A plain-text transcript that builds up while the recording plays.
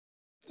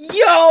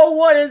Yo,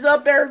 what is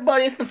up,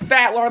 everybody? It's the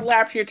Fat Lord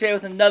Laps here today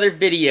with another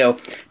video.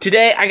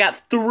 Today, I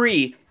got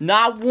three,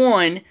 not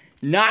one,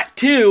 not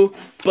two,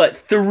 but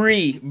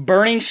three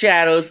Burning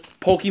Shadows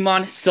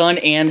Pokemon Sun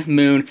and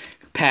Moon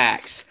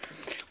packs.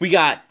 We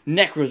got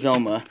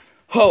Necrozoma,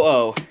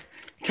 Ho-Oh,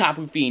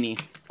 Tapu Fini.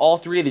 All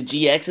three of the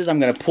GXs I'm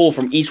going to pull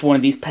from each one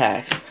of these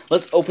packs.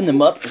 Let's open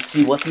them up and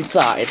see what's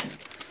inside.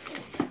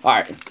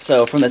 Alright,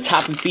 so from the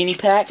Tapu Fini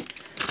pack,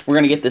 we're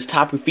going to get this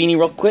Tapu Fini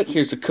real quick.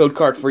 Here's the code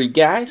card for you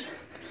guys.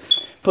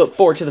 Put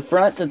 4 to the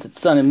front since it's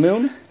Sun and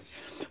Moon.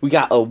 We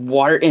got a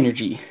Water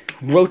Energy,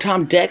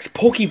 Rotom Dex,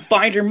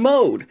 Pokefinder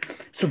Mode,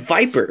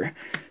 Seviper,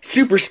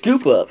 Super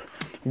Scoop Up,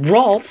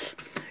 Ralts,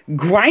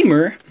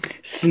 Grimer,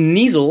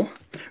 Sneasel,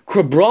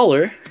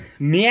 Crabrawler,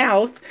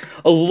 Meowth,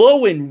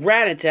 Alolan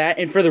Rattata,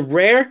 and for the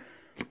rare,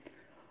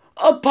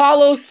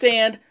 Apollo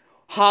Sand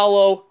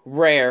Hollow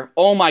Rare.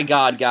 Oh my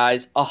god,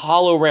 guys. A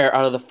Hollow Rare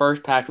out of the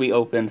first pack we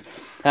opened.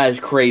 That is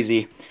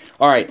crazy.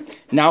 Alright,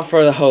 now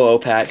for the Ho-Oh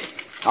pack.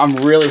 I'm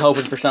really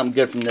hoping for something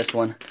good from this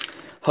one.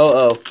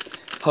 Ho-Oh.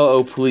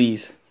 Ho-Oh,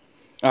 please.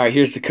 Alright,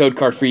 here's the code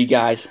card for you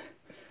guys.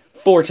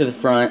 4 to the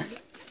front.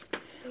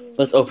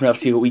 Let's open it up,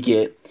 see what we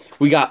get.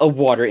 We got a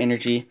Water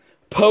Energy,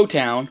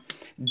 Po-Town,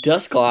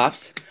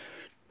 Dusclops,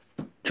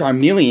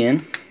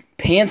 Charmeleon,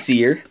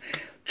 Pansear,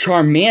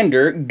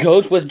 Charmander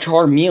goes with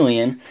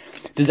Charmeleon.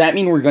 Does that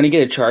mean we're going to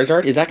get a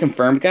Charizard? Is that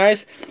confirmed,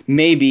 guys?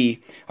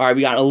 Maybe. Alright,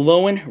 we got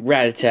Alolan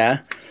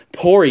Rattata,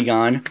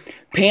 Porygon,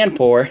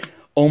 Panpour.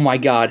 Oh my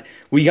god,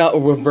 we got a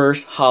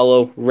reverse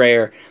hollow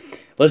rare.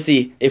 Let's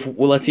see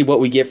what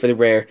we get for the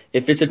rare.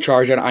 If it's a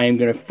Charizard, I am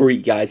gonna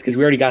freak, guys, because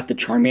we already got the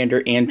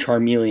Charmander and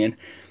Charmeleon.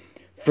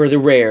 For the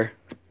rare,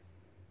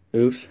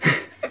 oops,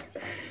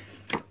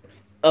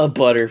 a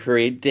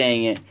Butterfree.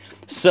 Dang it,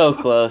 so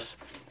close.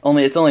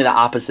 It's only the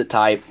opposite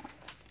type.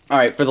 All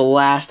right, for the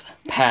last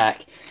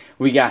pack,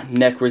 we got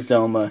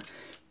Necrozoma.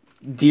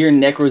 Dear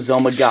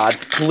Necrozoma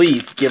gods,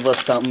 please give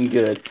us something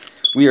good.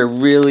 We are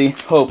really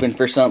hoping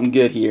for something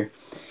good here.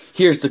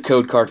 Here's the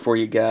code card for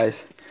you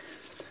guys.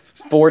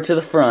 4 to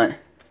the front.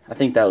 I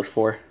think that was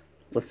 4.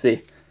 Let's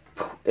see.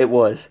 It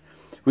was.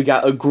 We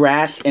got a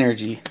Grass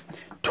Energy,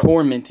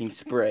 Tormenting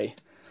Spray,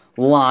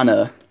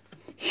 Lana,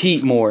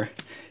 Heatmore,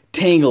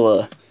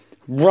 Tangela,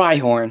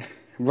 Rhyhorn,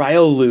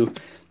 Riolu,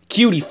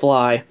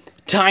 Cutiefly,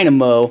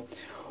 Dynamo,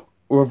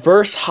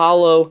 Reverse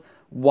Hollow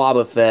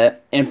Wobbuffet,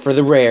 and for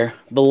the rare,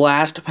 the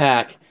last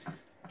pack,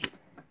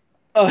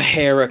 a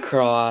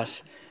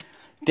Heracross.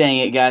 Dang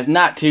it, guys.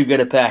 Not too good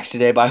at packs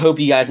today, but I hope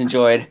you guys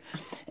enjoyed.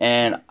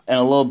 And in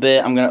a little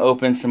bit, I'm going to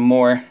open some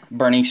more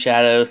Burning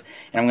Shadows,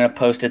 and I'm going to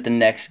post it the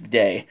next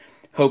day.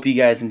 Hope you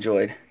guys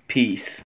enjoyed. Peace.